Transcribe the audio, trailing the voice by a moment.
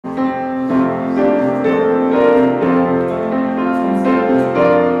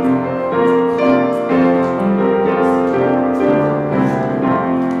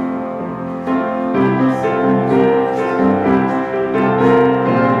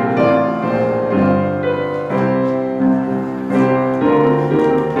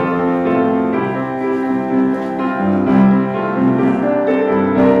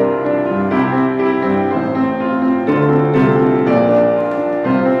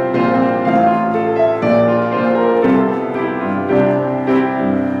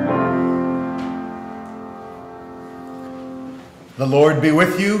Lord be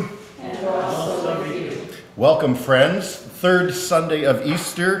with you. And also with you. Welcome, friends. Third Sunday of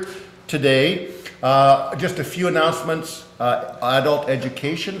Easter today. Just a few announcements. Adult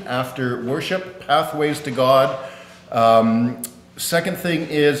education after worship, Pathways to God. Second thing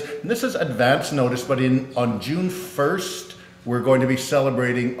is, this is advance notice, but on June 1st, we're going to be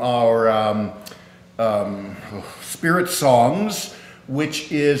celebrating our Spirit Songs,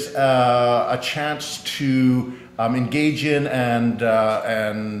 which is a chance to engage in and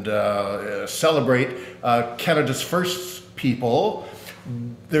celebrate Canada's first people.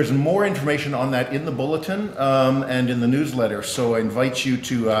 There's more information on that in the bulletin and in the newsletter, so I invite you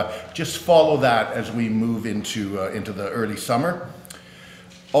to just follow that as we move into the early summer.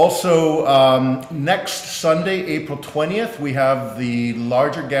 Also, next Sunday, April 20th, we have the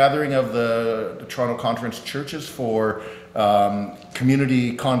larger gathering of the Toronto Conference Churches for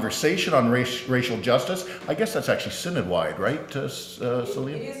community conversation on racial justice. I guess that's actually synod-wide, right,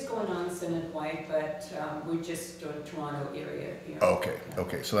 Celine? It is going on synod-wide, but we just do a Toronto area here.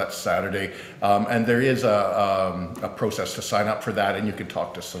 Okay, so that's Saturday. And there is a process to sign up for that, and you can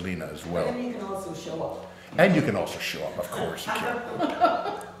talk to Selena as well. And you can also show up. And you can also show up, of course you can.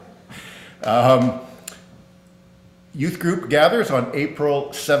 Youth group gathers on April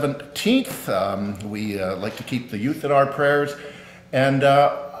 17th. We like to keep the youth in our prayers. And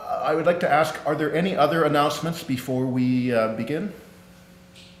I would like to ask, are there any other announcements before we begin?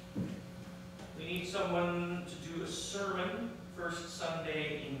 We need someone to do a sermon first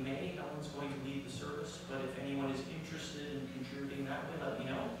Sunday in May. Helen's going to lead the service, but if anyone is interested in contributing that way, let me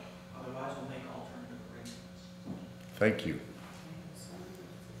know. Otherwise, we'll make alternative arrangements. Thank you.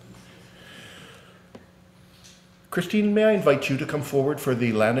 Christine, may I invite you to come forward for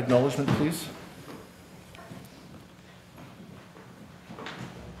the land acknowledgement, please?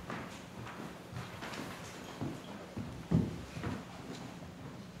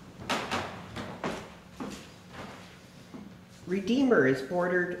 Redeemer is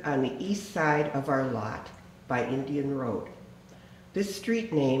bordered on the east side of our lot by Indian Road. This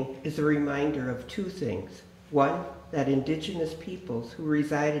street name is a reminder of two things. One, that Indigenous peoples who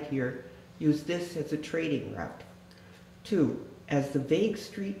resided here used this as a trading route. Two, as the vague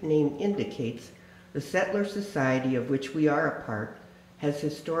street name indicates, the settler society of which we are a part has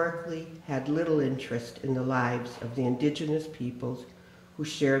historically had little interest in the lives of the Indigenous peoples who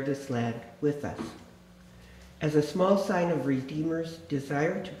share this land with us. As a small sign of Redeemer's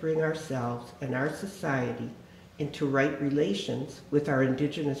desire to bring ourselves and our society into right relations with our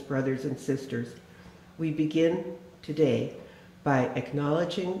Indigenous brothers and sisters, we begin today by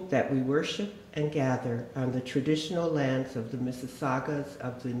acknowledging that we worship and gather on the traditional lands of the Mississaugas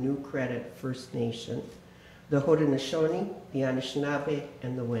of the New Credit First Nation, the Haudenosaunee, the Anishinaabe,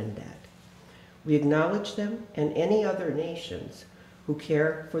 and the Wendat. We acknowledge them and any other nations who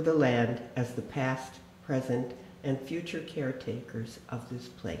care for the land as the past, present, and future caretakers of this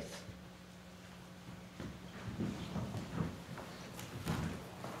place.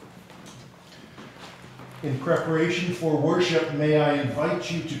 In preparation for worship, may I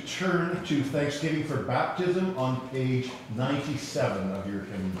invite you to turn to Thanksgiving for Baptism on page 97 of your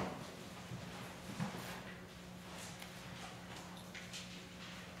hymn.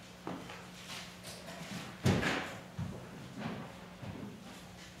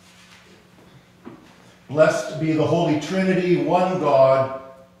 Blessed be the Holy Trinity, one God,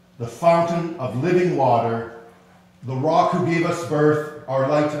 the fountain of living water, the rock who gave us birth, our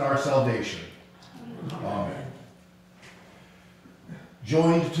light and our salvation. Amen.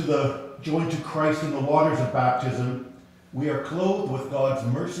 Joined to Christ in the waters of baptism, we are clothed with God's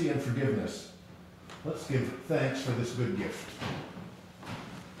mercy and forgiveness. Let's give thanks for this good gift.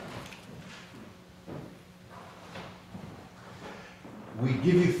 We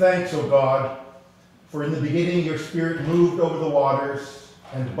give you thanks, O God, for in the beginning your Spirit moved over the waters,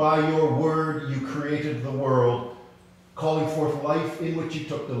 and by your word you created the world, calling forth life in which you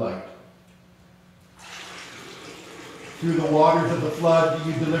took delight. Through the waters of the flood,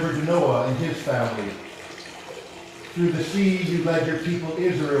 you delivered Noah and his family. Through the sea, you led your people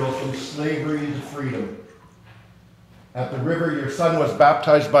Israel from slavery to freedom. At the river, your son was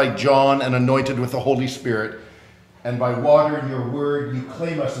baptized by John and anointed with the Holy Spirit. And by water and your word, you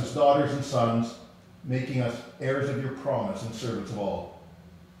claim us as daughters and sons, making us heirs of your promise and servants of all.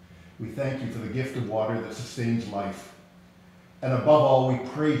 We thank you for the gift of water that sustains life. And above all, we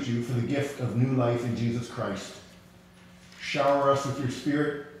praise you for the gift of new life in Jesus Christ. Shower us with your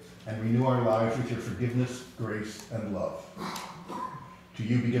Spirit and renew our lives with your forgiveness, grace, and love. To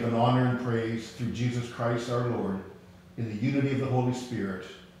you be given honor and praise through Jesus Christ our Lord, in the unity of the Holy Spirit,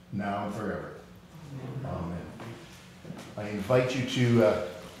 now and forever. Amen. I invite you to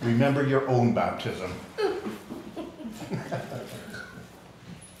remember your own baptism.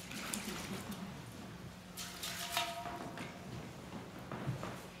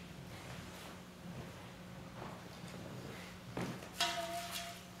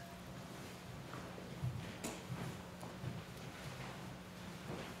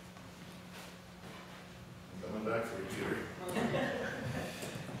 Coming back for you, Peter.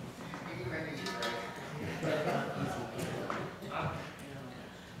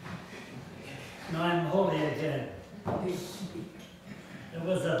 Now I'm holy again. There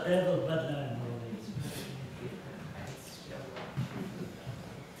was a devil, but now I'm holy.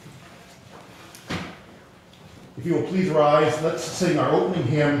 If you will please rise, let's sing our opening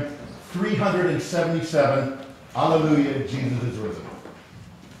hymn, 377, Alleluia, Jesus is risen.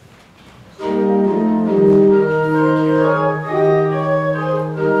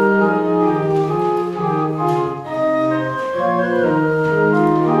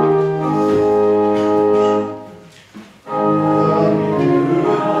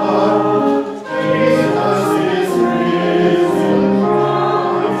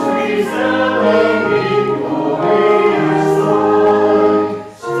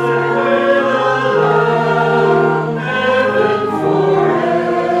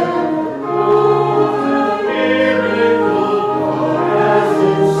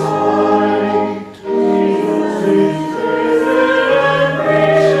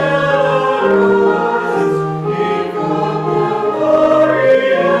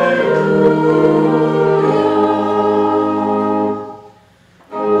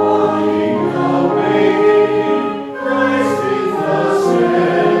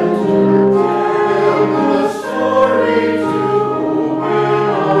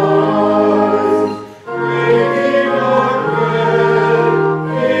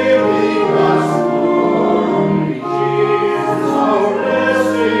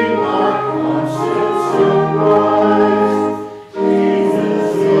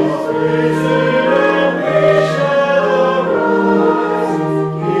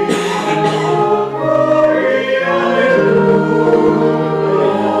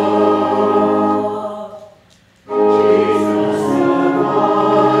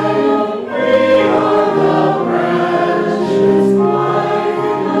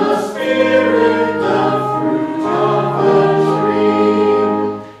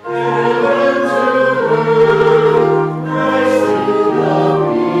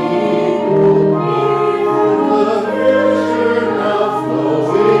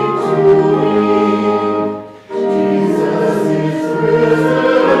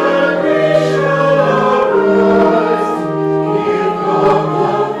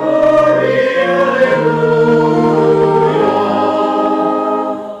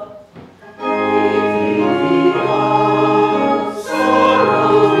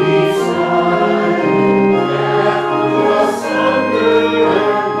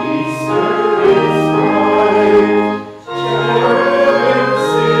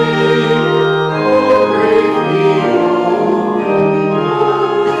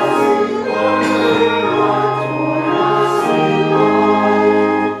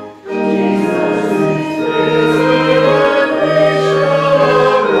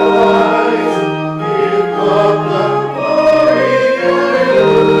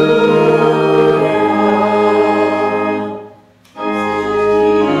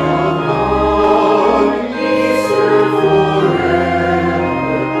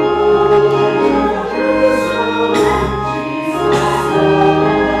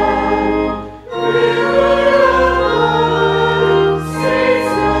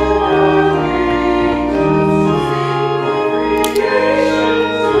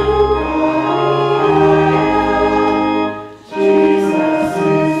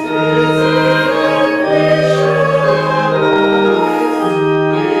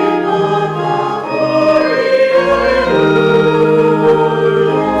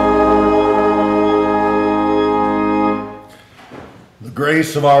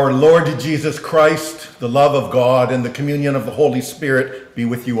 grace of our Lord Jesus Christ, the love of God, and the communion of the Holy Spirit be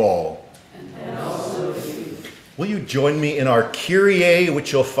with you all. And also with you. Will you join me in our Kyrie,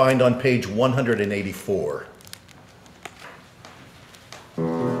 which you'll find on page 184?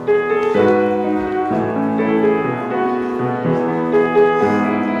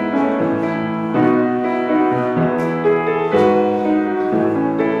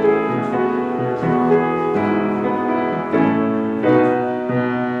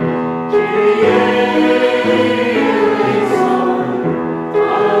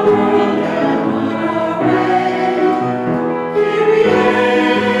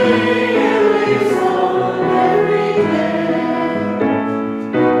 Kyrie eleison,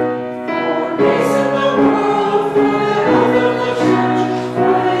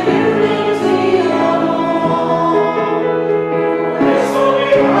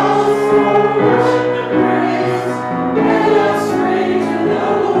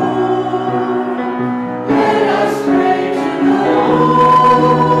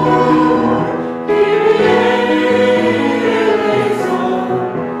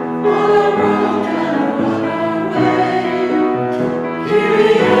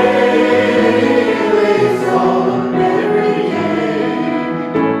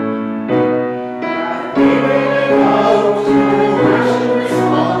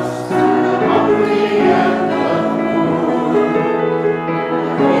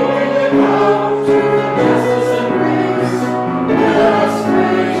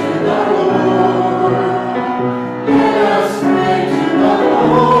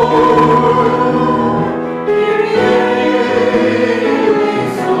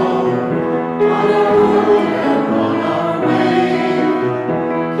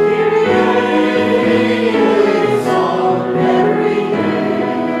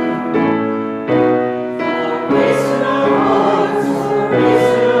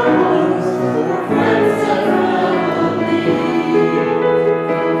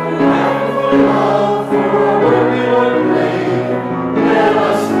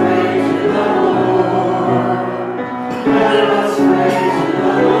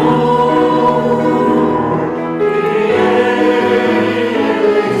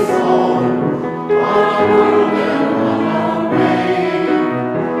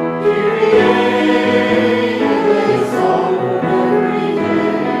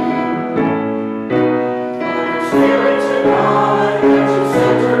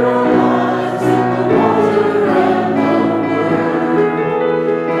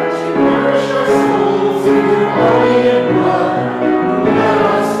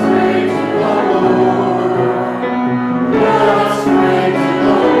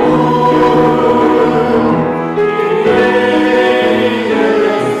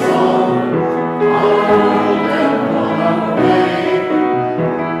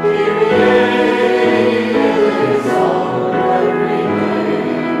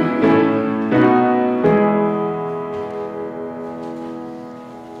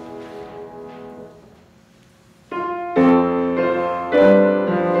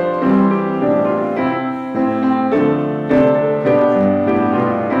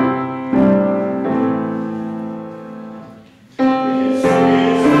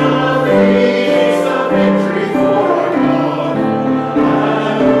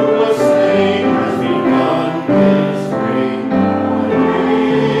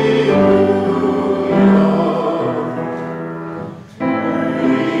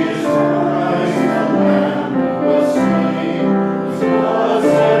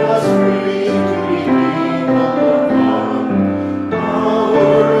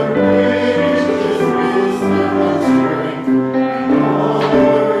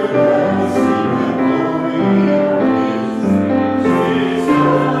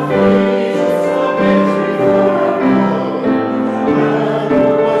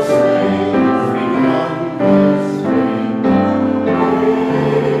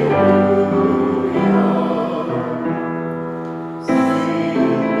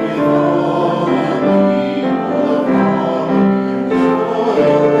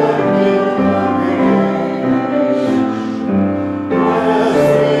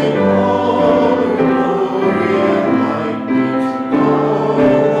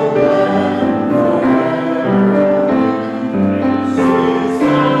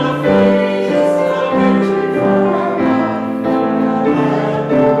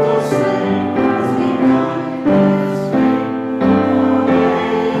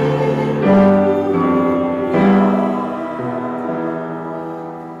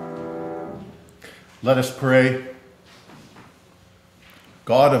 Let us pray.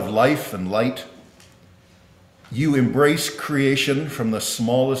 God of life and light, you embrace creation from the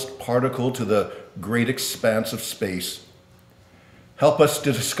smallest particle to the great expanse of space. Help us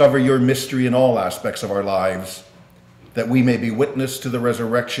to discover your mystery in all aspects of our lives, that we may be witness to the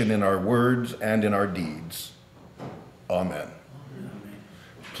resurrection in our words and in our deeds. Amen.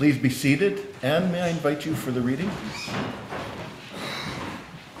 Please be seated, and may I invite you for the reading?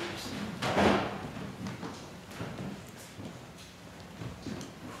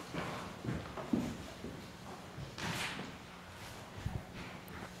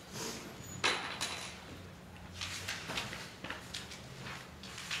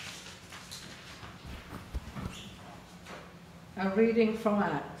 A reading from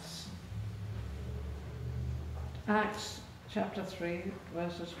Acts. Acts chapter 3,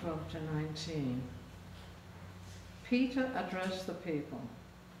 verses 12 to 19. Peter addressed the people.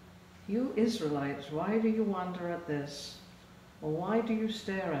 You Israelites, why do you wonder at this? Or why do you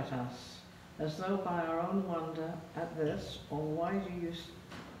stare at us, as though by our own wonder at this? Or why do you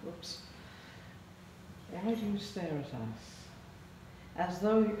stare at us? As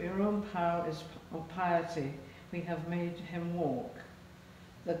though your own power is or piety we have made him walk.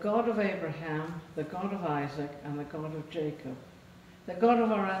 The God of Abraham, the God of Isaac, and the God of Jacob, the God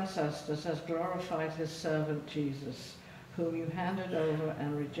of our ancestors has glorified his servant Jesus, whom you handed over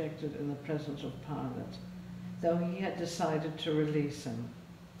and rejected in the presence of Pilate, though he had decided to release him.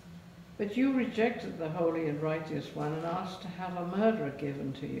 But you rejected the holy and righteous one and asked to have a murderer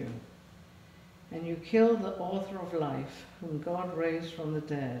given to you. And you killed the author of life, whom God raised from the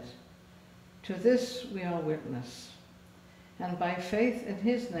dead. To this we are witness. And by faith in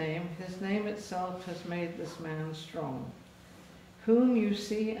his name itself has made this man strong, whom you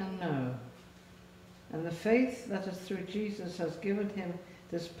see and know. And the faith that is through Jesus has given him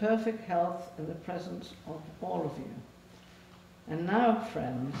this perfect health in the presence of all of you. And now,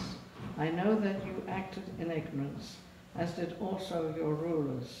 friends, I know that you acted in ignorance, as did also your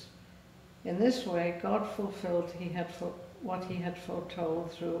rulers. In this way, God fulfilled what he had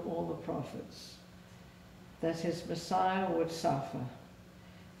foretold through all the prophets, that his Messiah would suffer.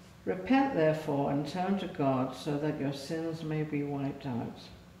 Repent, therefore, and turn to God, so that your sins may be wiped out.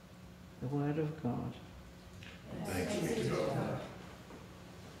 The word of God. Thanks be to God.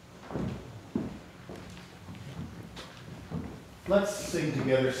 Let's sing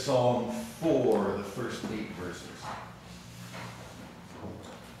together Psalm 4, the first 8 verses.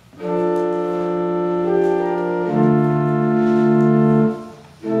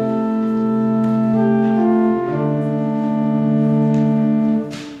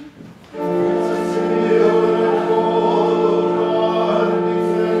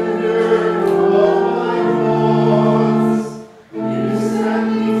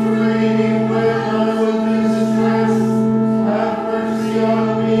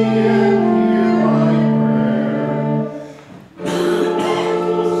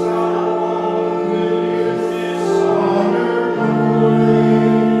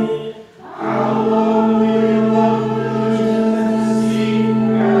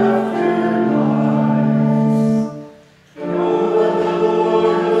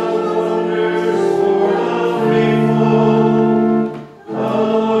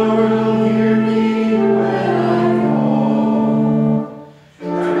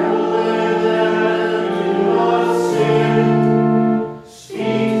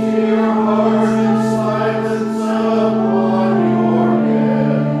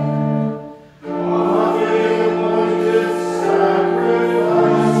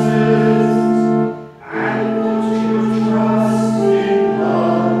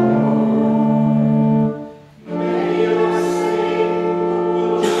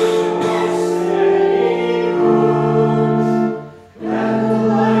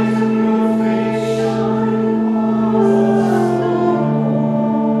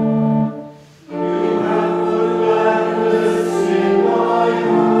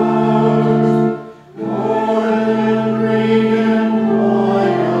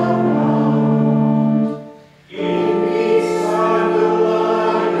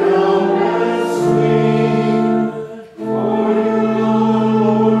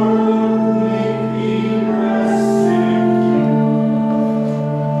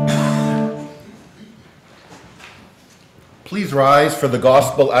 Please rise for the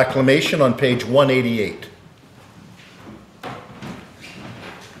gospel acclamation on page 188.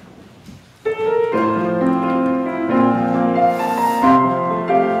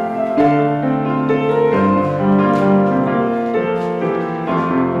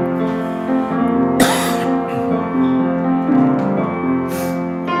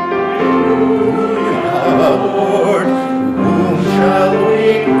 Hallelujah.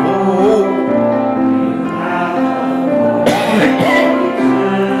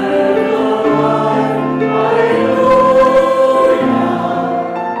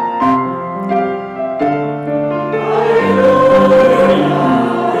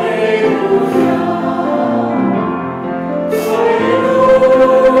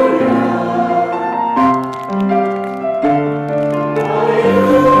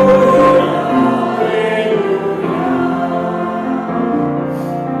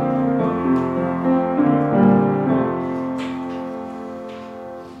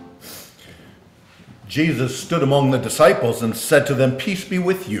 Jesus stood among the disciples and said to them, "Peace be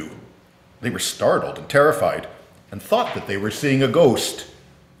with you." They were startled and terrified and thought that they were seeing a ghost.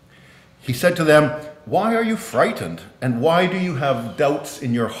 He said to them, "Why are you frightened, and why do you have doubts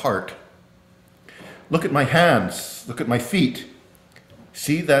in your heart? Look at my hands, look at my feet.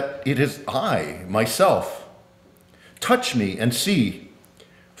 See that it is I, myself. Touch me and see,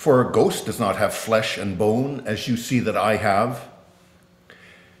 for a ghost does not have flesh and bone, as you see that I have."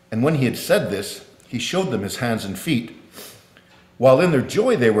 And when he had said this, he showed them his hands and feet. While in their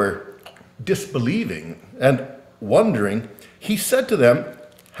joy they were disbelieving and wondering, he said to them,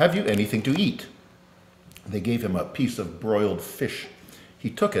 "Have you anything to eat?" They gave him a piece of broiled fish. He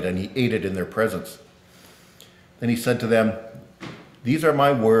took it and he ate it in their presence. Then he said to them, "These are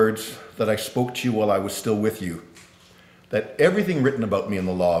my words that I spoke to you while I was still with you, that everything written about me in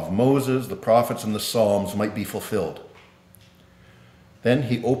the law of Moses, the prophets, and the Psalms might be fulfilled." Then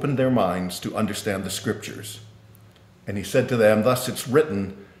he opened their minds to understand the scriptures. And he said to them, "Thus it's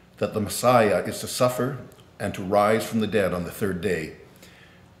written that the Messiah is to suffer and to rise from the dead on the third day,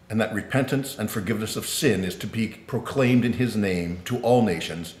 and that repentance and forgiveness of sin is to be proclaimed in his name to all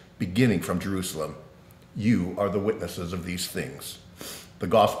nations, beginning from Jerusalem. You are the witnesses of these things." The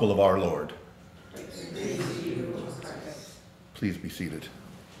gospel of our Lord. Please be seated.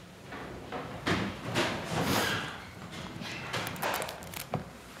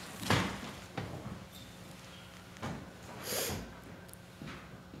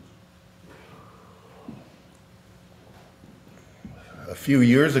 A few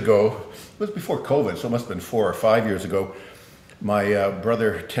years ago, it was before COVID, so it must have been 4 or 5 years ago, my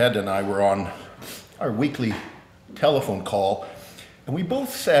brother Ted and I were on our weekly telephone call, and we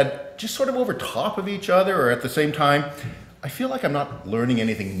both said, just sort of over top of each other or at the same time, "I feel like I'm not learning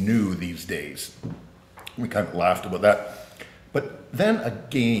anything new these days." We kind of laughed about that. But then a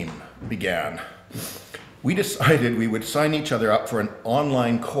game began. We decided we would sign each other up for an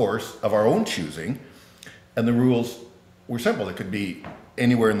online course of our own choosing, and the rules were simple. It could be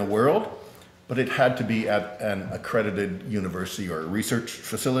anywhere in the world, but it had to be at an accredited university or research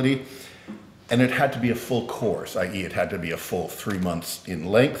facility, and it had to be a full course, i.e. it had to be a full 3 months in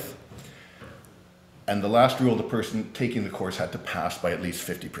length, and the last rule, the person taking the course had to pass by at least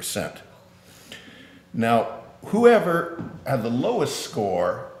 50%. Now, whoever had the lowest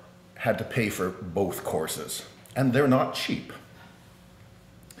score had to pay for both courses, and they're not cheap.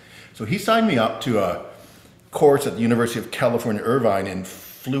 So he signed me up to a course at the University of California, Irvine in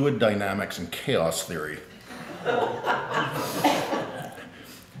fluid dynamics and chaos theory.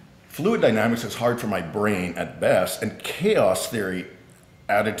 Fluid dynamics is hard for my brain at best, and chaos theory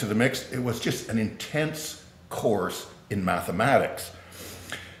added to the mix. It was just an intense course in mathematics.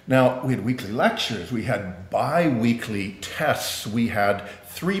 Now, we had weekly lectures, we had bi-weekly tests, we had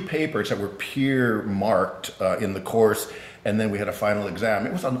 3 papers that were peer marked in the course, and then we had a final exam.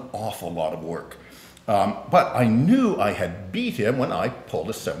 It was an awful lot of work. But I knew I had beat him when I pulled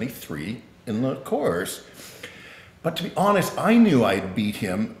a 73 in the course. But to be honest, I knew I'd beat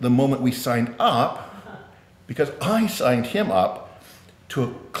him the moment we signed up, because I signed him up to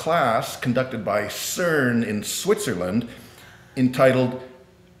a class conducted by CERN in Switzerland entitled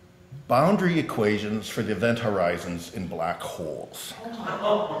Boundary Equations for the Event Horizons in Black Holes.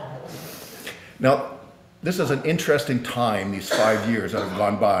 Now, this is an interesting time, these 5 years that have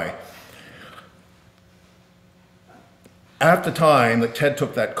gone by. At the time that Ted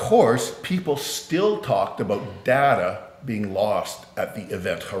took that course, people still talked about data being lost at the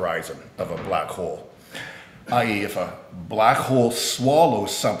event horizon of a black hole. I.e., if a black hole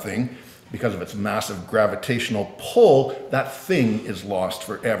swallows something because of its massive gravitational pull, that thing is lost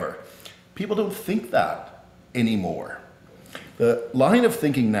forever. People don't think that anymore. The line of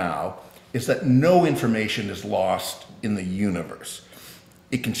thinking now is that no information is lost in the universe.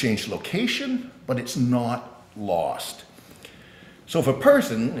 It can change location, but it's not lost. So if a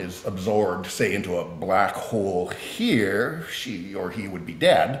person is absorbed, say, into a black hole here, she or he would be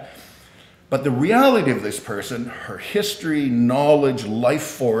dead. But the reality of this person, her history, knowledge, life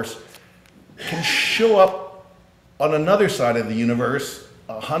force, can show up on another side of the universe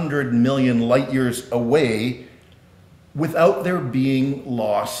 100 million light years away without there being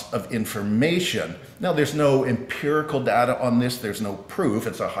loss of information. Now, there's no empirical data on this, there's no proof,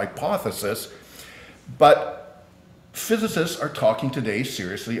 it's a hypothesis, but physicists are talking today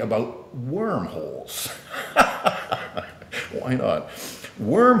seriously about wormholes. Why not?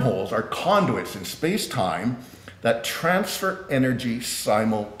 Wormholes are conduits in space-time that transfer energy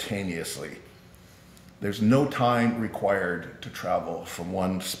simultaneously. There's no time required to travel from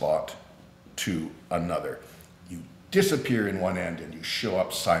one spot to another. You disappear in one end and you show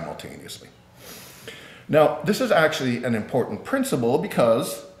up simultaneously. Now, this is actually an important principle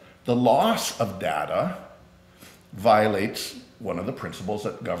because the loss of data violates one of the principles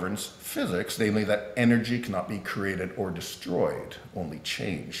that governs physics, namely that energy cannot be created or destroyed, only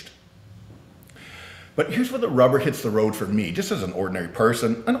changed. But here's where the rubber hits the road for me, just as an ordinary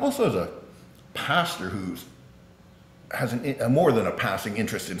person, and also as a pastor who has a more than a passing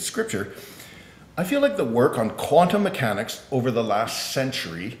interest in Scripture. I feel like the work on quantum mechanics over the last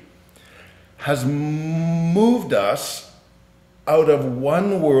century has moved us out of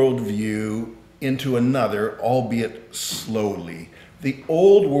one worldview into another, albeit slowly. The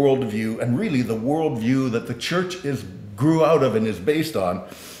old worldview, and really the worldview that the church grew out of and is based on,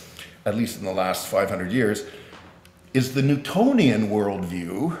 at least in the last 500 years, is the Newtonian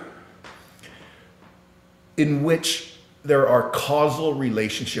worldview, in which there are causal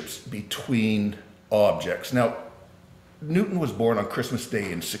relationships between objects. Now, Newton was born on Christmas Day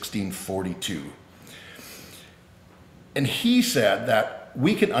in 1642. And he said that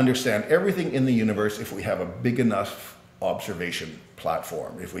we can understand everything in the universe if we have a big enough observation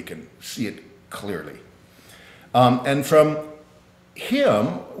platform, if we can see it clearly. And from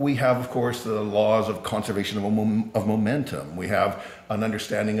him, we have, of course, the laws of conservation of momentum. We have an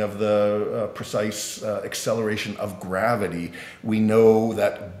understanding of the precise acceleration of gravity. We know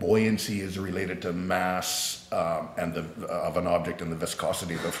that buoyancy is related to mass of an object and the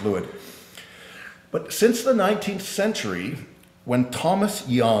viscosity of the fluid. But since the 19th century, when Thomas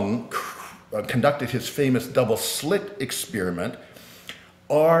Young conducted his famous double slit experiment,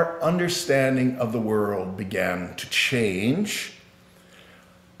 our understanding of the world began to change.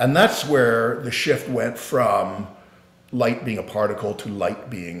 And that's where the shift went from light being a particle to light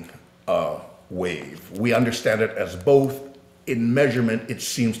being a wave. We understand it as both. In measurement, it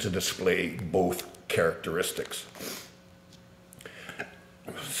seems to display both characteristics.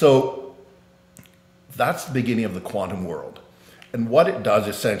 So that's the beginning of the quantum world. And what it does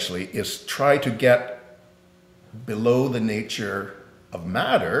essentially is try to get below the nature of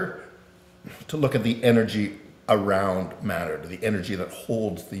matter to look at the energy around matter, the energy that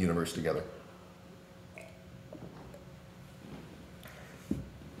holds the universe together.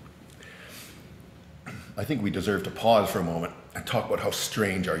 I think we deserve to pause for a moment and talk about how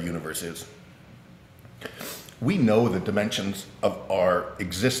strange our universe is. We know the dimensions of our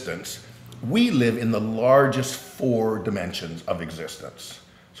existence. We live in the largest 4 dimensions of existence.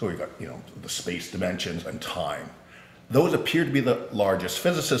 So we've got, the space dimensions and time. Those appear to be the largest.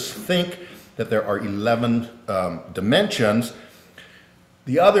 Physicists think that there are 11 dimensions.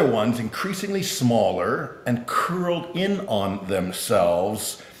 The other ones, increasingly smaller and curled in on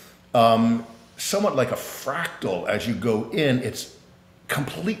themselves, somewhat like a fractal. As you go in, it's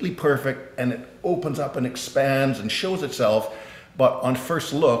completely perfect and it opens up and expands and shows itself. But on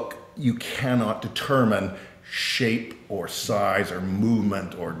first look, you cannot determine shape or size or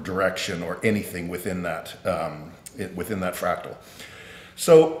movement or direction or anything within that fractal.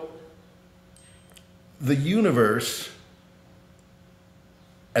 So the universe,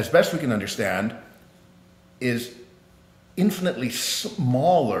 as best we can understand, is infinitely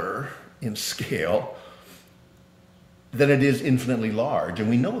smaller in scale than it is infinitely large. And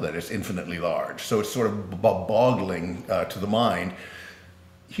we know that it's infinitely large. So it's sort of boggling to the mind.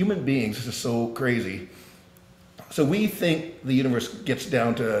 Human beings, this is so crazy. So we think the universe gets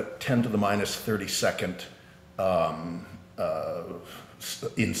down to 10 to the minus 32nd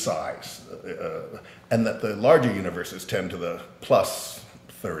in size, and that the larger universe is 10 to the plus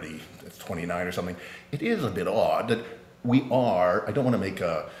 30, it's 29 or something. It is a bit odd that we are, I don't want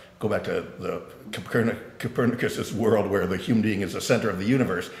to go back to the Copernicus's world where the human being is the center of the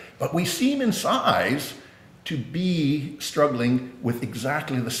universe, but we seem in size to be struggling with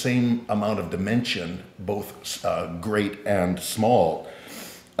exactly the same amount of dimension, both great and small.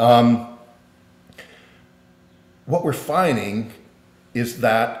 What we're finding is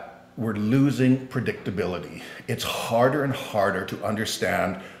that we're losing predictability. It's harder and harder to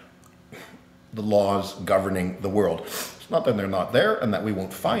understand the laws governing the world. It's not that they're not there and that we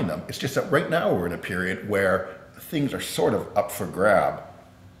won't find them. It's just that right now we're in a period where things are sort of up for grab.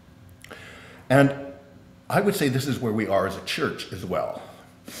 And I would say this is where we are as a church as well.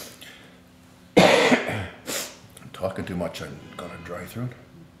 I'm talking too much, I'm gonna dry throat.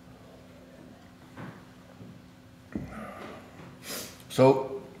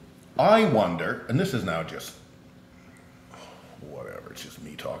 So I wonder, and this is now just whatever, it's just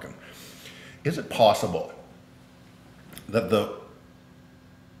me talking. Is it possible that the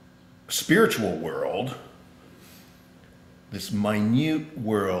spiritual world, this minute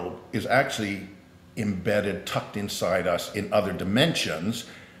world, is actually embedded, tucked inside us in other dimensions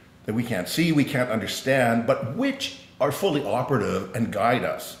that we can't see, we can't understand, but which are fully operative and guide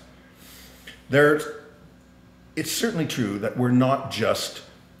us? It's certainly true that we're not just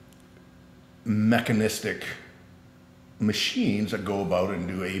mechanistic machines that go about and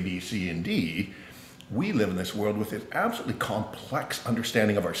do A, B, C, and D. We live in this world with this absolutely complex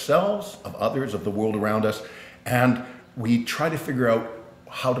understanding of ourselves, of others, of the world around us, and we try to figure out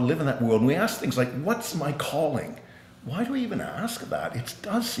how to live in that world. And we ask things like, what's my calling? Why do we even ask that? It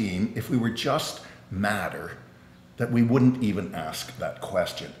does seem, if we were just matter, that we wouldn't even ask that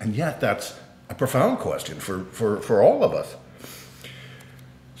question. And yet that's a profound question for all of us.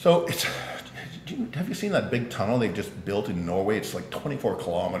 So have you seen that big tunnel they just built in Norway? It's like 24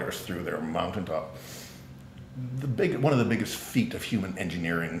 kilometers through their mountaintop. One of the biggest feat of human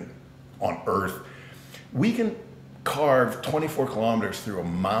engineering on Earth. We can carve 24 kilometers through a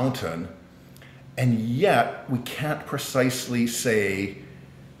mountain, and yet we can't precisely say,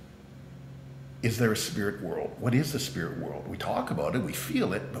 is there a spirit world? What is the spirit world? We talk about it, we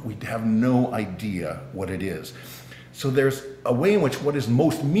feel it, but we have no idea what it is. So there's a way in which what is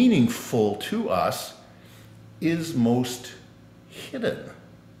most meaningful to us is most hidden.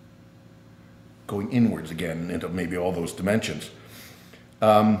 Going inwards again into maybe all those dimensions.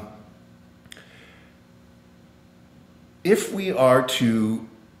 If we are to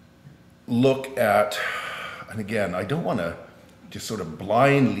look at, and again, I don't want to just sort of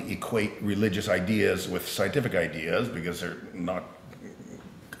blindly equate religious ideas with scientific ideas, because they're not,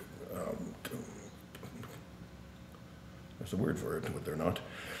 there's a word for it, but they're not.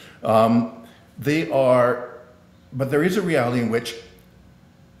 But there is a reality in which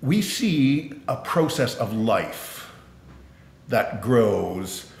we see a process of life that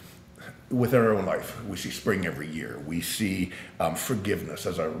grows within our own life. We see spring every year. We see forgiveness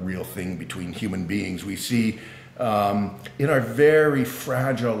as a real thing between human beings. We see in our very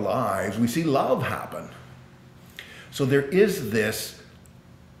fragile lives, we see love happen. So there is this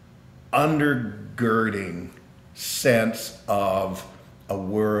undergirding sense of a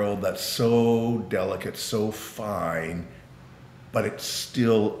world that's so delicate, so fine, but it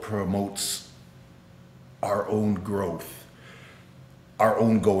still promotes our own growth, our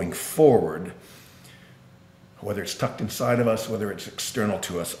own going forward. Whether it's tucked inside of us, whether it's external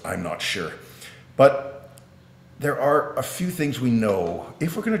to us, I'm not sure. But there are a few things we know.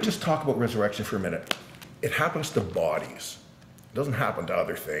 If we're going to just talk about resurrection for a minute, it happens to bodies. It doesn't happen to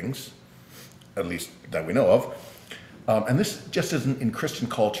other things, at least that we know of. And this just isn't in Christian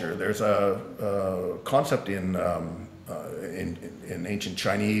culture. There's a concept in ancient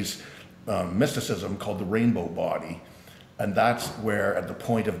Chinese mysticism called the rainbow body. And that's where at the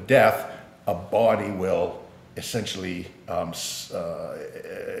point of death, a body will essentially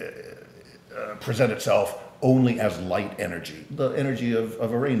present itself only as light energy, the energy of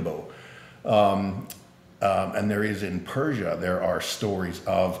a rainbow. And there is in Persia, there are stories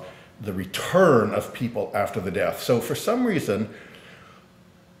of the return of people after the death. So for some reason,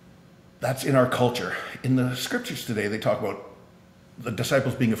 that's in our culture. In the scriptures today, they talk about the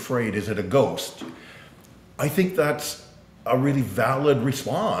disciples being afraid, is it a ghost? I think that's a really valid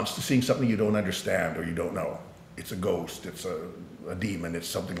response to seeing something you don't understand or you don't know. It's a ghost, it's a demon, it's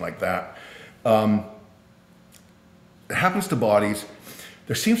something like that. It happens to bodies.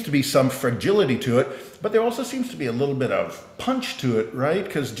 There seems to be some fragility to it, but there also seems to be a little bit of punch to it, right?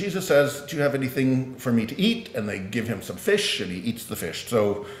 Because Jesus says, do you have anything for me to eat? And they give him some fish, and he eats the fish.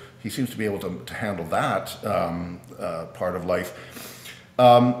 So he seems to be able to handle that part of life.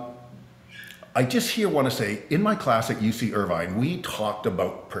 I just here want to say, in my class at UC Irvine, we talked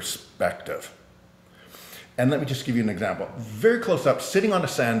about perspective. And let me just give you an example. Very close up, sitting on a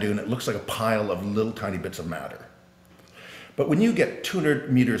sand dune, it looks like a pile of little tiny bits of matter. But when you get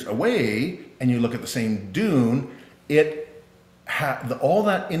 200 meters away and you look at the same dune, all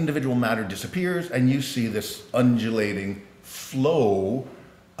that individual matter disappears and you see this undulating flow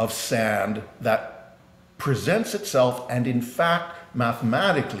of sand that presents itself and in fact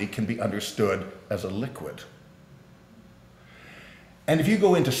mathematically can be understood as a liquid. And if you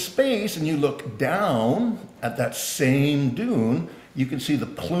go into space and you look down at that same dune, You can see the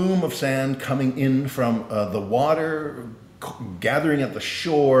plume of sand coming in from the water, gathering at the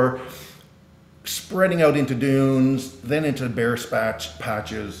shore, spreading out into dunes, then into bare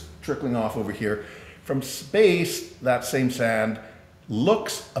patches, trickling off over here. From space, that same sand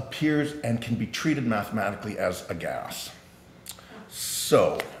looks, appears, and can be treated mathematically as a gas.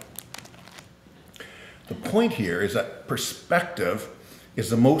 So, the point here is that perspective is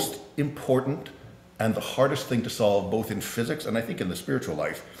the most important and the hardest thing to solve, both in physics and I think in the spiritual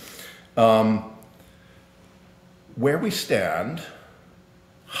life. Where we stand,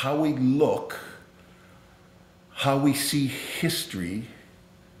 how we look, how we see history,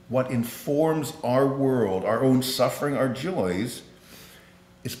 what informs our world, our own suffering, our joys,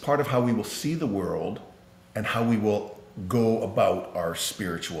 is part of how we will see the world and how we will go about our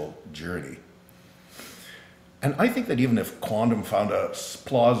spiritual journey. And I think that even if quantum found a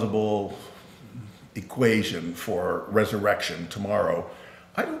plausible equation for resurrection tomorrow,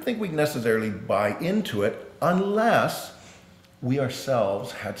 I don't think we'd necessarily buy into it unless we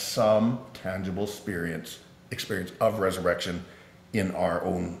ourselves had some tangible experience of resurrection in our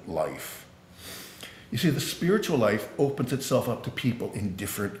own life. You see, the spiritual life opens itself up to people in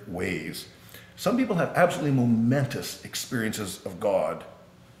different ways. Some people have absolutely momentous experiences of God.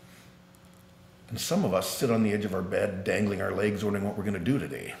 And some of us sit on the edge of our bed, dangling our legs, wondering what we're going to do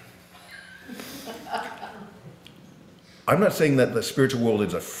today. I'm not saying that the spiritual world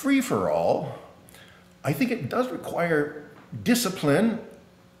is a free-for-all. I think it does require discipline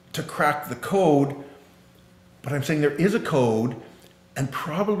to crack the code, but I'm saying there is a code, and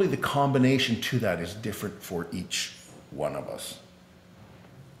probably the combination to that is different for each one of us.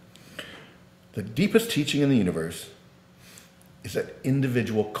 The deepest teaching in the universe is that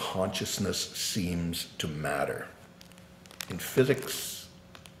individual consciousness seems to matter. In physics,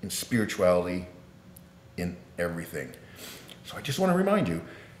 in spirituality, in everything. So I just want to remind you,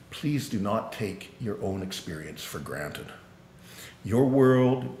 please do not take your own experience for granted. Your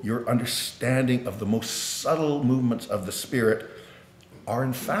world, your understanding of the most subtle movements of the spirit are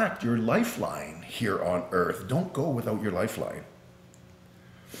in fact your lifeline here on earth. Don't go without your lifeline.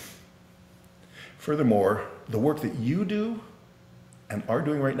 Furthermore, the work that you do and are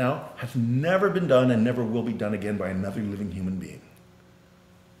doing right now has never been done and never will be done again by another living human being.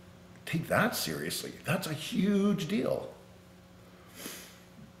 Take that seriously. That's a huge deal.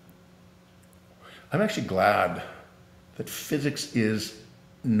 I'm actually glad that physics is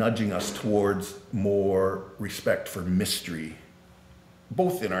nudging us towards more respect for mystery,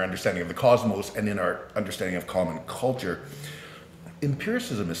 both in our understanding of the cosmos and in our understanding of common culture.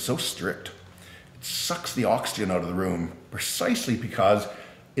 Empiricism is so strict. It sucks the oxygen out of the room precisely because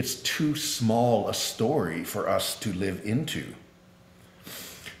it's too small a story for us to live into.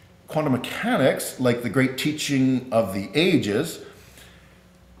 Quantum mechanics, like the great teaching of the ages,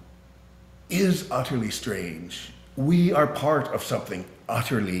 is utterly strange. We are part of something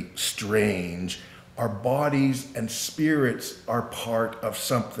utterly strange. Our bodies and spirits are part of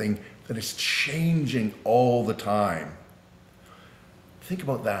something that is changing all the time. Think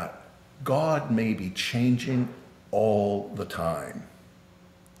about that. God may be changing all the time.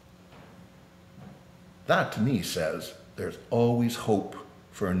 That to me says there's always hope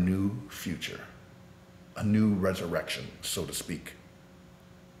for a new future, a new resurrection, so to speak.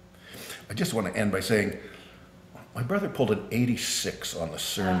 I just want to end by saying, my brother pulled an 86 on the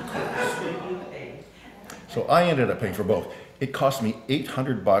CERN quiz. So I ended up paying for both. It cost me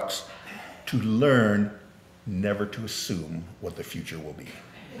 $800 to learn never to assume what the future will be.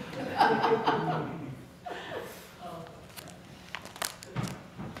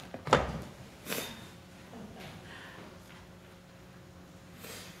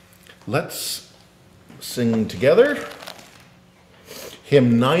 Let's sing together.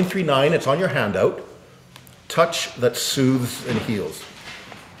 Hymn 939, it's on your handout. Touch that soothes and heals.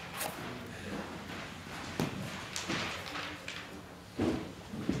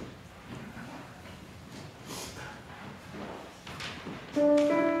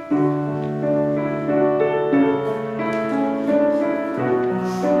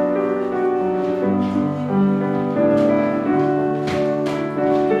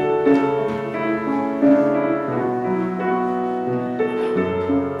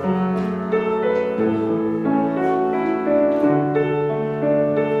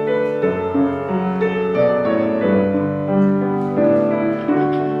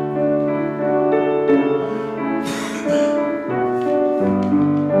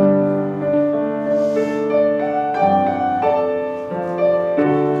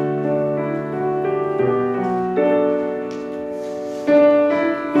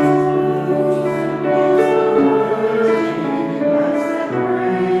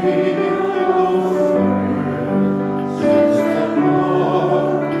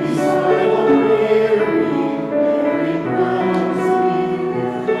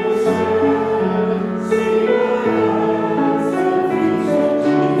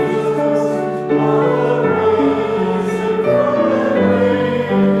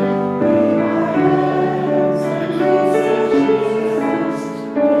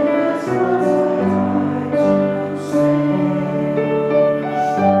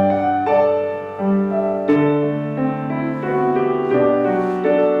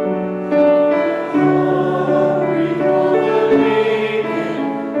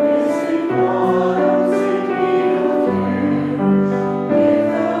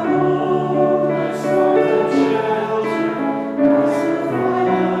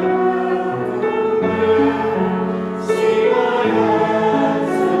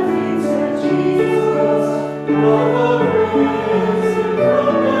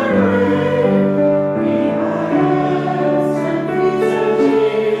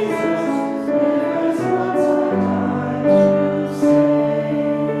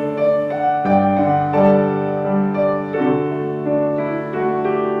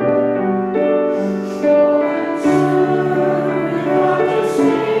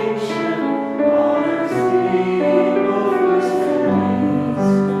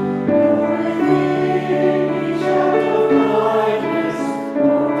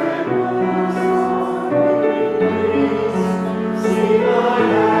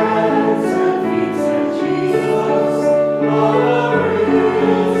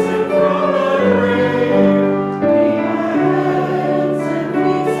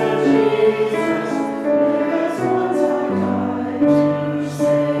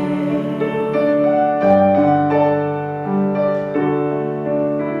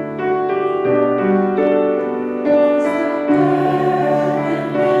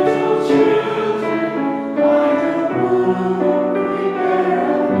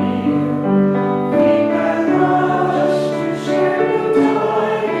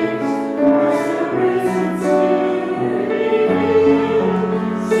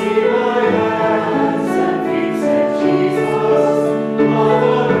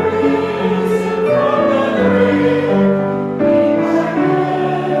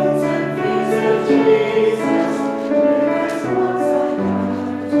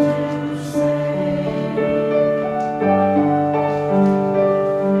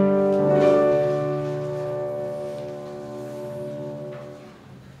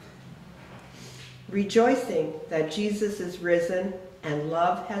 Rejoicing that Jesus is risen and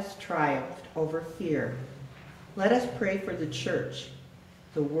love has triumphed over fear, let us pray for the church,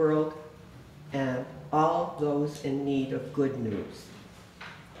 the world, and all those in need of good news.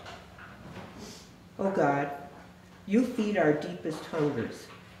 O God, you feed our deepest hungers.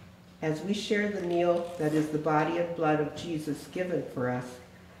 As we share the meal that is the body and blood of Jesus given for us,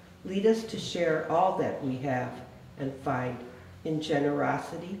 lead us to share all that we have and find in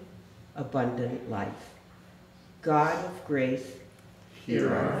generosity, abundant life. God of grace,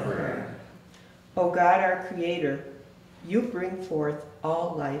 Hear our prayer. O God, our Creator, you bring forth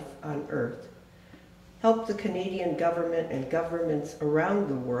all life on earth. Help the Canadian government and governments around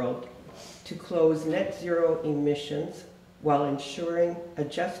the world to close net zero emissions while ensuring a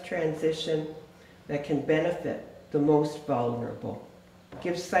just transition that can benefit the most vulnerable.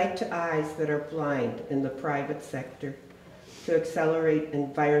 Give sight to eyes that are blind in the private sector to accelerate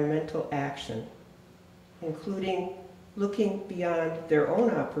environmental action, including looking beyond their own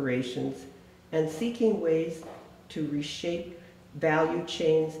operations and seeking ways to reshape value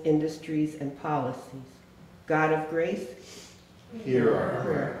chains, industries, and policies. God of grace, Hear our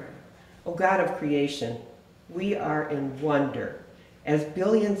prayer. O God of creation, we are in wonder as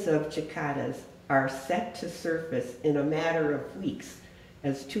billions of cicadas are set to surface in a matter of weeks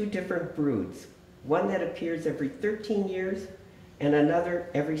as two different broods, one that appears every 13 years and another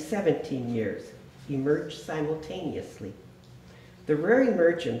every 17 years, emerge simultaneously. The rare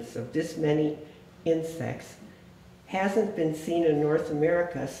emergence of this many insects hasn't been seen in North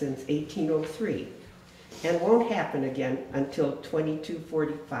America since 1803 and won't happen again until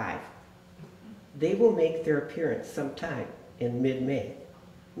 2245. They will make their appearance sometime in mid-May.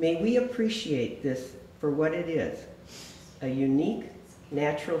 May we appreciate this for what it is, a unique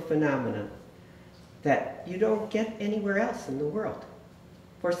natural phenomenon that you don't get anywhere else in the world.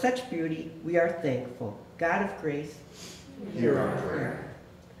 For such beauty, we are thankful. God of grace, Hear our prayer.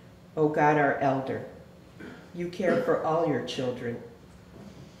 O God, our elder, you care for all your children.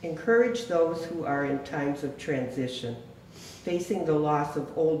 Encourage those who are in times of transition, facing the loss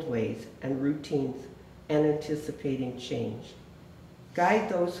of old ways and routines and anticipating change. Guide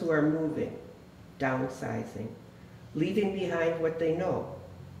those who are moving, downsizing, leaving behind what they know,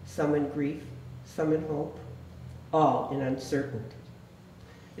 some in grief, some in hope, all in uncertainty.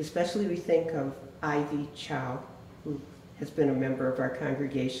 Especially we think of Ivy Chow, who has been a member of our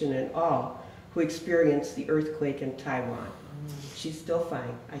congregation, and all who experienced the earthquake in Taiwan. She's still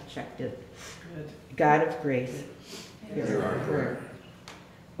fine. I checked it. God of grace, hear our prayer.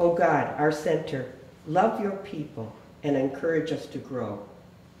 O God, our center, love your people and encourage us to grow.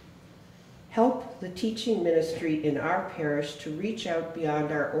 Help the teaching ministry in our parish to reach out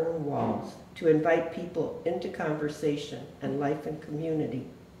beyond our own walls, to invite people into conversation and life and community.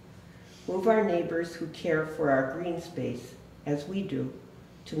 Move our neighbors who care for our green space, as we do,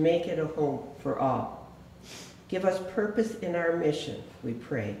 to make it a home for all. Give us purpose in our mission, we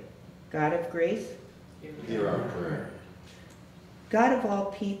pray. God of grace, Hear our prayer. God of all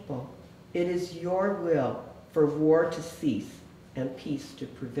people, it is your will for war to cease and peace to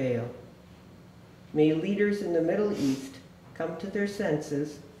prevail. May leaders in the Middle East come to their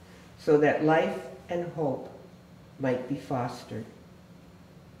senses so that life and hope might be fostered.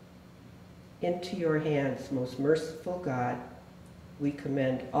 Into your hands, most merciful God, we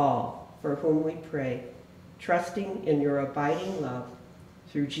commend all for whom we pray, trusting in your abiding love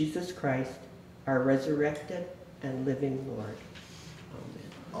through Jesus Christ, our resurrected and living Lord.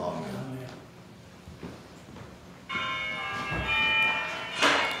 Amen. Amen.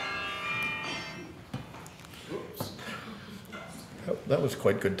 That was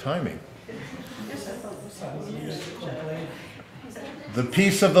quite good timing. The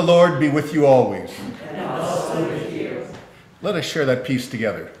peace of the Lord be with you always. And also with you. Let us share that peace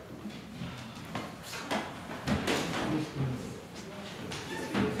together.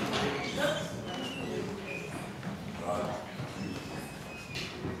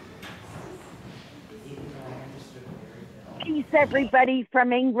 Peace, everybody, from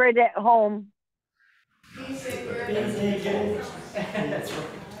Ingrid at home.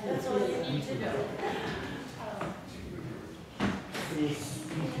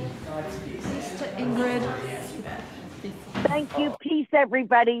 To Ingrid. Thank you. Peace,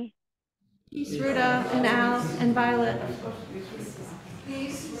 everybody. Peace, Ruta and Al and Violet.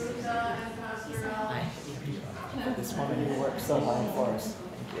 Peace, Ruta and Pastor Al. This woman who worked so hard for us.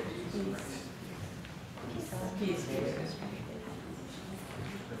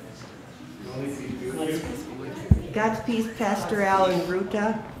 God's peace, Pastor Al and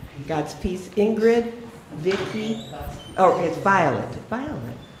Ruta. God's peace, Ingrid, Vicky. Oh, it's Violet.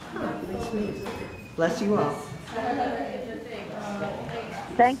 Violet. Huh, nice name. Bless you all.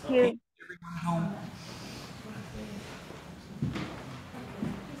 Thank you.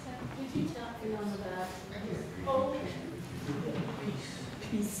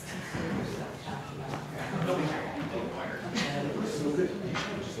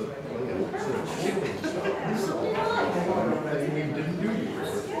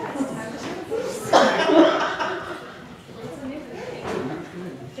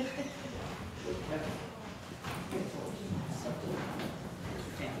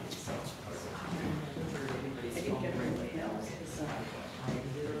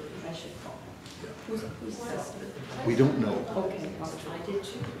 We don't know. Okay, I did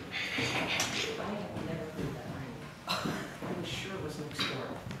too. I'm sure it was next door.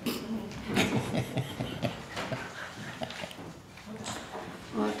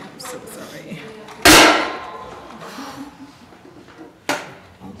 Oh, I'm so sorry.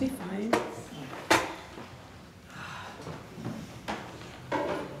 I'll be fine.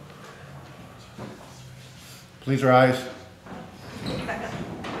 Please rise.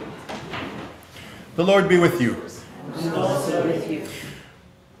 The Lord be with you. And also with you.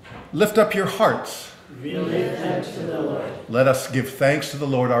 Lift up your hearts. We give thanks to the Lord. Let us give thanks to the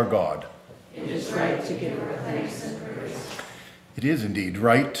Lord our God. It is right to give our thanks and praise. It is indeed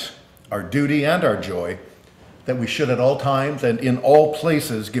right, our duty and our joy, that we should at all times and in all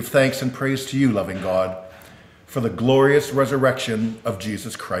places give thanks and praise to you, loving God, for the glorious resurrection of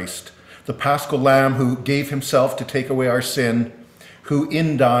Jesus Christ, the Paschal Lamb who gave himself to take away our sin, who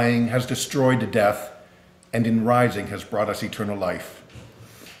in dying has destroyed death, and in rising has brought us eternal life.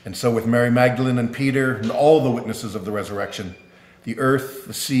 And so with Mary Magdalene and Peter and all the witnesses of the resurrection, the earth,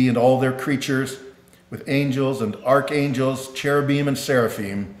 the sea, and all their creatures, with angels and archangels, cherubim and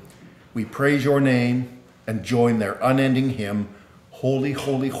seraphim, we praise your name and join their unending hymn, Holy,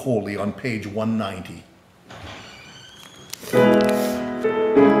 Holy, Holy, on page 190.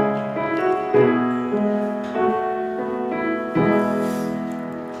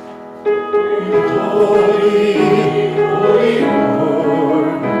 Holy, holy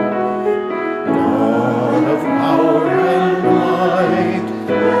Lord, God of power and might,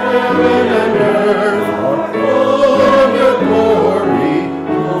 heaven and earth are full of your glory,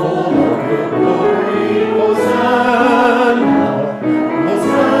 full of your glory. Hosanna,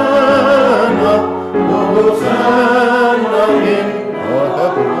 Hosanna, Hosanna in the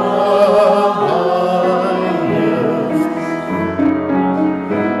highest.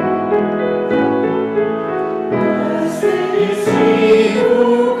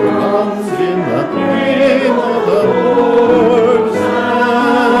 Who comes in the name of the Lord?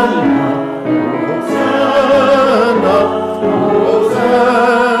 Hosanna, Hosanna,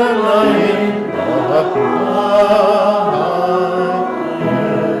 Hosanna in the highest.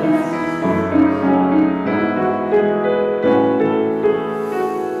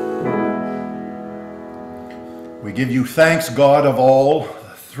 We give you thanks, God of all,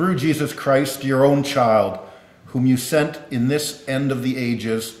 through Jesus Christ, your own child, whom you sent in this end of the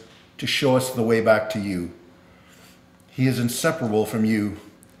ages to show us the way back to you. He is inseparable from you,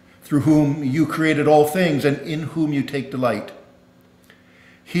 through whom you created all things and in whom you take delight.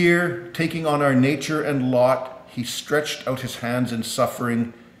 Here, taking on our nature and lot, he stretched out his hands in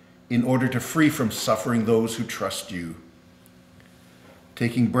suffering in order to free from suffering those who trust you.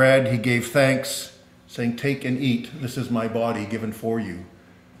 Taking bread, he gave thanks, saying, "Take and eat, this is my body given for you.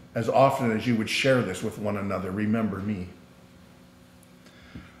 As often as you would share this with one another, remember me."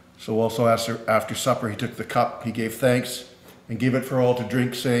 So also after supper, he took the cup, he gave thanks, and gave it for all to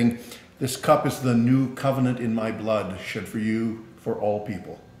drink, saying, "This cup is the new covenant in my blood, shed for you, for all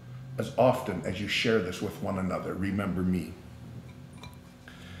people. As often as you share this with one another, remember me."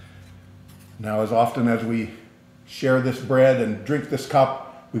 Now, as often as we share this bread and drink this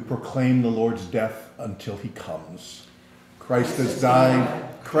cup, we proclaim the Lord's death until he comes. Christ has died,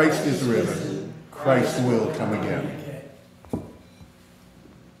 Christ is risen, Christ will come again.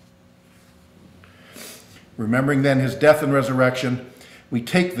 Remembering then his death and resurrection, we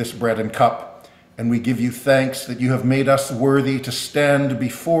take this bread and cup, and we give you thanks that you have made us worthy to stand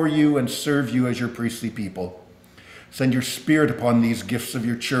before you and serve you as your priestly people. Send your Spirit upon these gifts of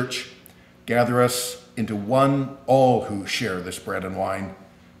your church. Gather us into one, all who share this bread and wine.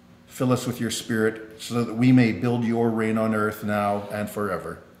 Fill us with your Spirit so that we may build your reign on earth now and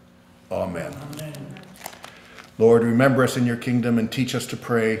forever. Amen. Amen. Lord, remember us in your kingdom and teach us to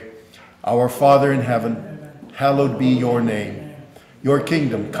pray. Our Father in heaven, hallowed be your name. Your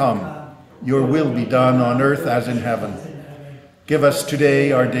kingdom come. Your will be done on earth as in heaven. Give us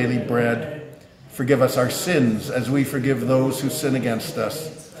today our daily bread. Forgive us our sins as we forgive those who sin against us.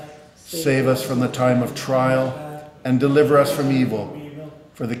 Save us from the time of trial, and deliver us from evil.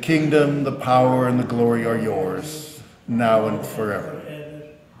 For the kingdom, the power, and the glory are yours, now and forever.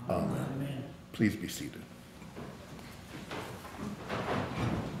 Amen. Please be seated.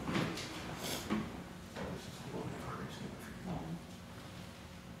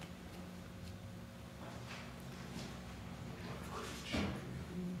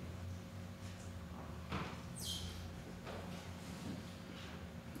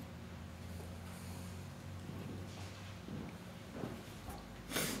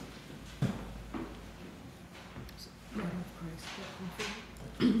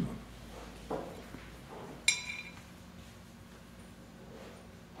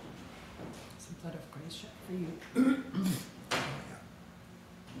 Some blood of Christ shed for you.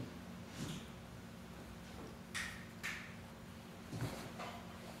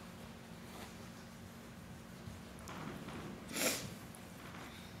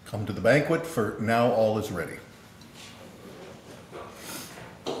 Come to the banquet, for now all is ready.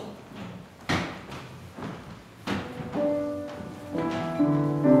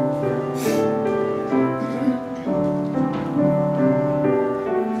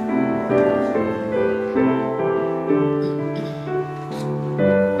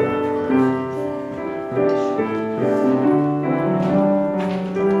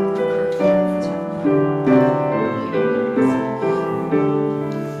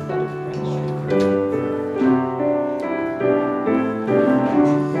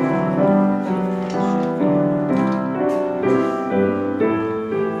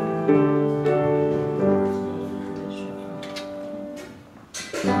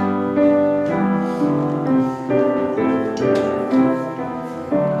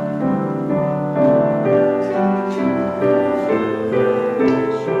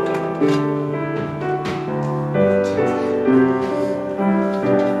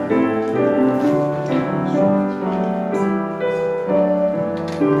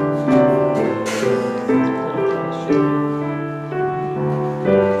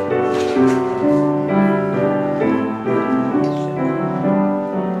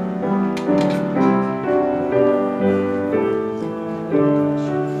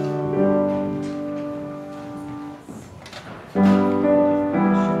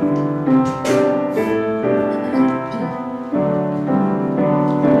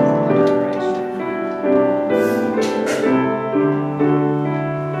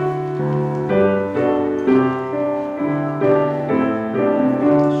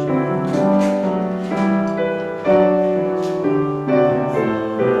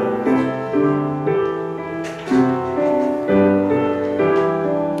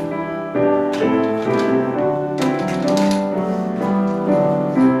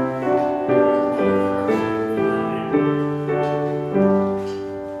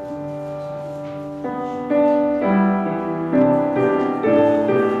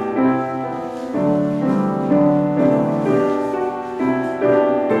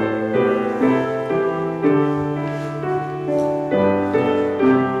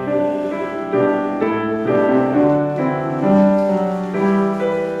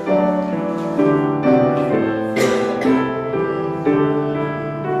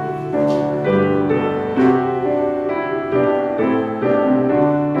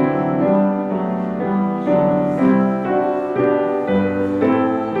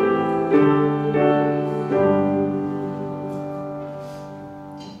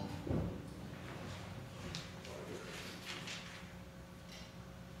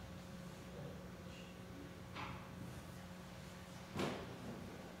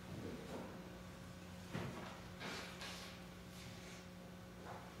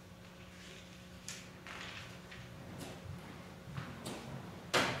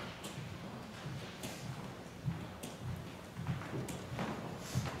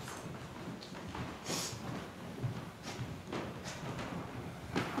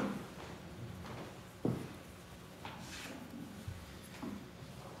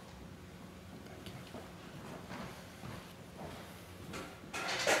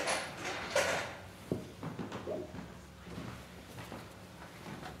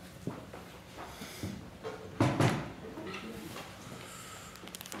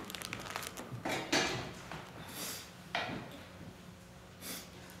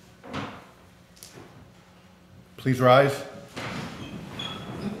 Please rise.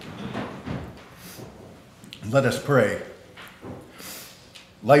 Let us pray.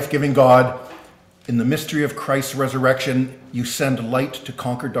 Life-giving God, in the mystery of Christ's resurrection, you send light to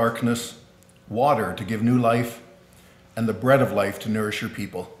conquer darkness, water to give new life, and the bread of life to nourish your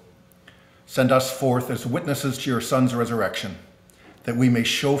people. Send us forth as witnesses to your Son's resurrection, that we may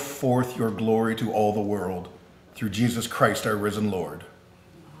show forth your glory to all the world, through Jesus Christ, our risen Lord.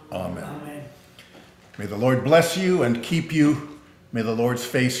 Amen. Amen. May the Lord bless you and keep you. May the Lord's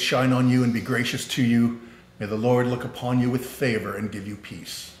face shine on you and be gracious to you. May the Lord look upon you with favor and give you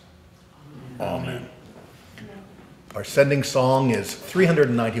peace. Amen. Our sending song is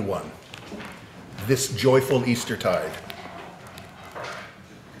 391, This Joyful Eastertide.